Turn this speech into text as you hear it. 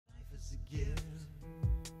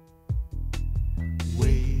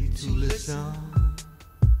to listen.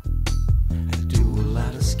 I do a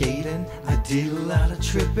lot of skating, I did a lot of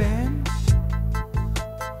tripping.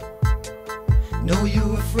 Know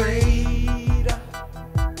you're afraid,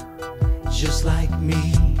 just like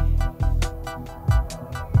me.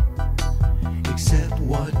 Accept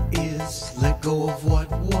what is, let go of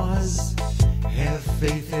what was. Have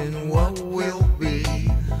faith in what will be.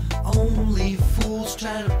 Only fools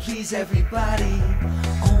try to please everybody.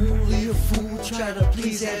 Only a fool try to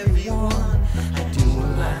please everyone. I do a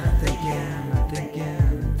lot of thinking. I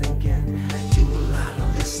do a lot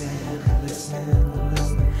of listening.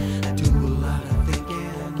 I do a lot of thinking.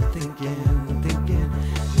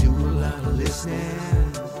 Do a lot of listening.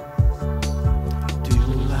 Do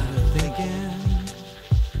a lot of thinking.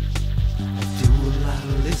 I do a lot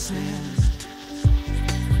of listening.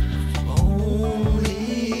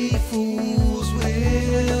 Only fools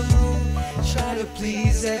will try to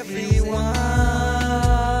please everyone.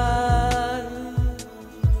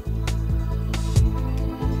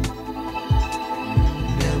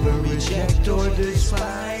 Never reject or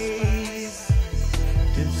despise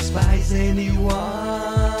anyone.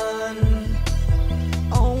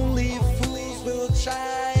 Only fools will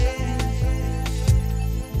try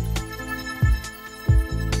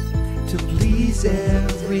to please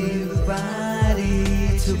everybody,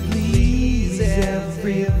 to please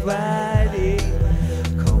everybody.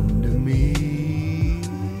 Come to me.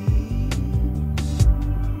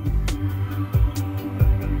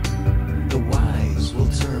 The wise will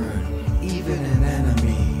turn even an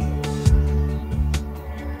enemy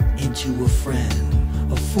into a friend.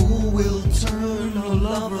 A fool will turn a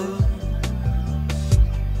lover.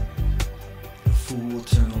 A fool will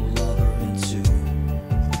turn a lover into.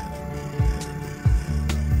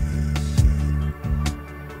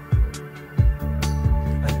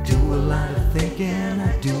 I do a lot of thinking,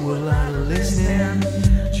 I do a lot of listening.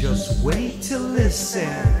 Just wait to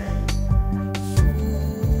listen.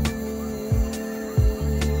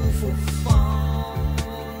 For fun.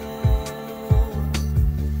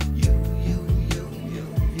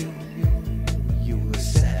 You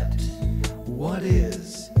accept what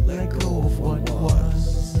is, let go of what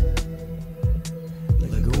was.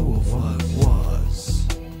 Let go of what was.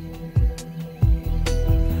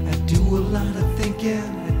 I do a lot of thinking,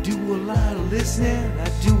 I do a lot of listening. I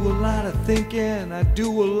do a lot of thinking, I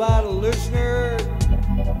do a lot of listening.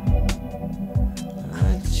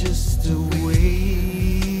 I just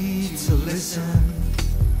wait to listen.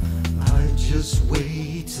 I just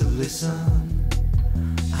wait to listen.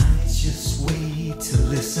 I just wait to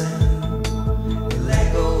listen.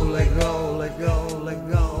 Let go, let go, let go, let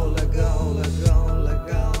go, let go, let go, let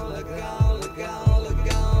go, let go, let go, let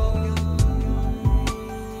go.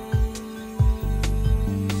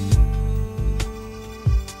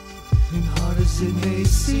 And hard as it may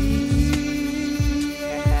seem,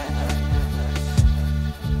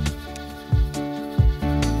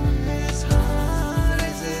 as hard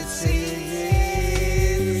as it seems,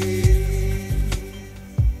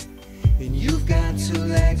 and you've got to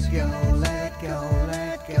let go, let go,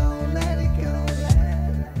 let go, let it go, let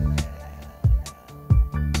it go.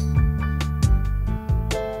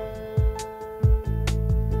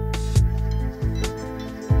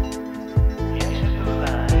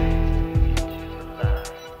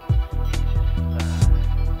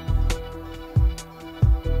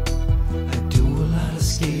 I do a lot of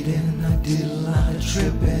skating, I did a lot of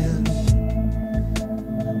tripping.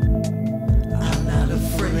 I'm not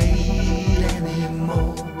afraid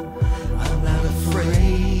anymore. I'm not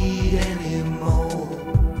afraid anymore.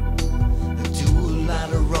 I do a lot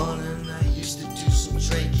of running, I used to do some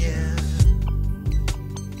drinking.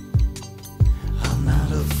 I'm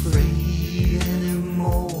not afraid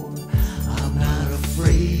anymore. I'm not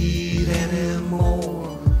afraid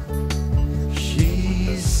anymore.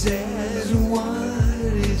 She says, what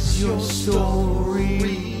is your story?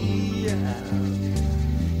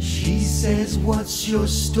 She says, what's your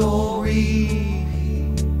story?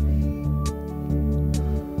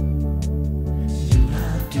 Do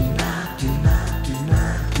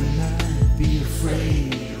not be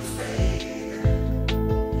afraid.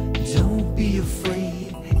 Don't be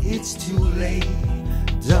afraid, it's too late.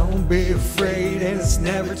 Don't be afraid, and it's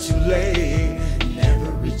never too late.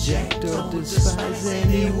 Never reject or despise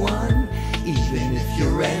anyone, even if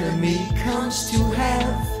your enemy comes to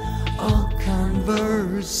have a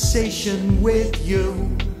conversation with you.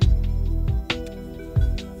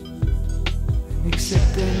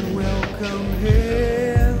 Accept and welcome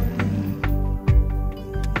him.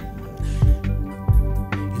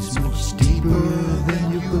 It's much deeper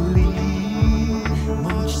than you believe,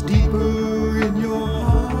 much deeper in your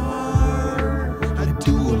heart. I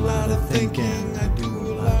do a lot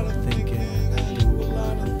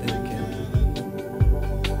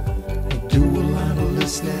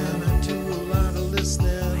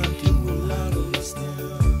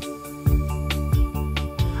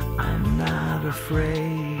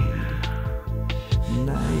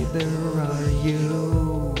together are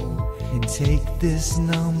you, and take this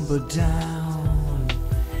number down.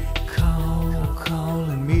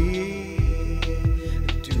 Calling me.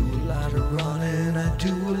 I do a lot of running, I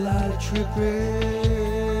do a lot of tripping.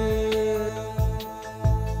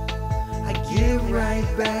 I get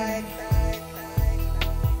right back,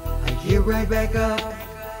 I get right back up.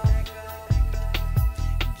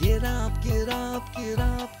 Get up, get up, get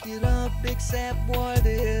up, get up, accept what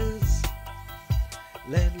is.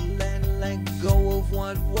 Let go of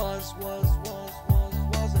what wasn't,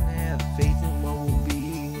 have faith in what will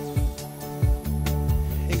be.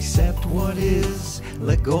 Accept what is,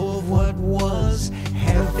 let go of what was,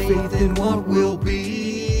 have faith in what will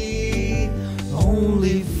be.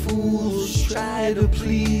 Only fools try to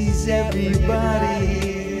please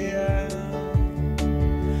everybody.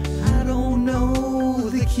 I don't know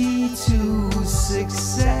the key to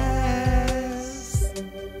success,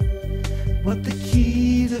 but the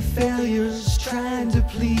key to failure's trying to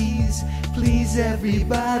please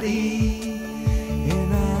everybody.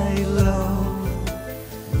 And I love,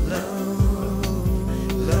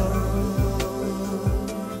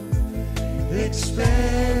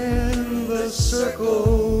 expand the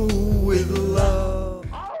circle with love.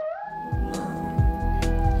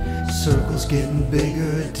 Circle's getting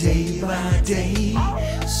bigger day by day.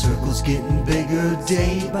 Circle's getting bigger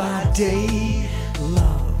day by day.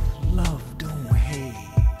 Love, don't hate.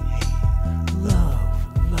 Love,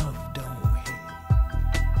 don't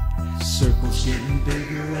hate. Circle's getting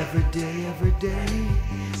bigger every day, every day.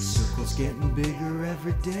 Circle's getting bigger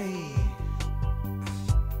every day.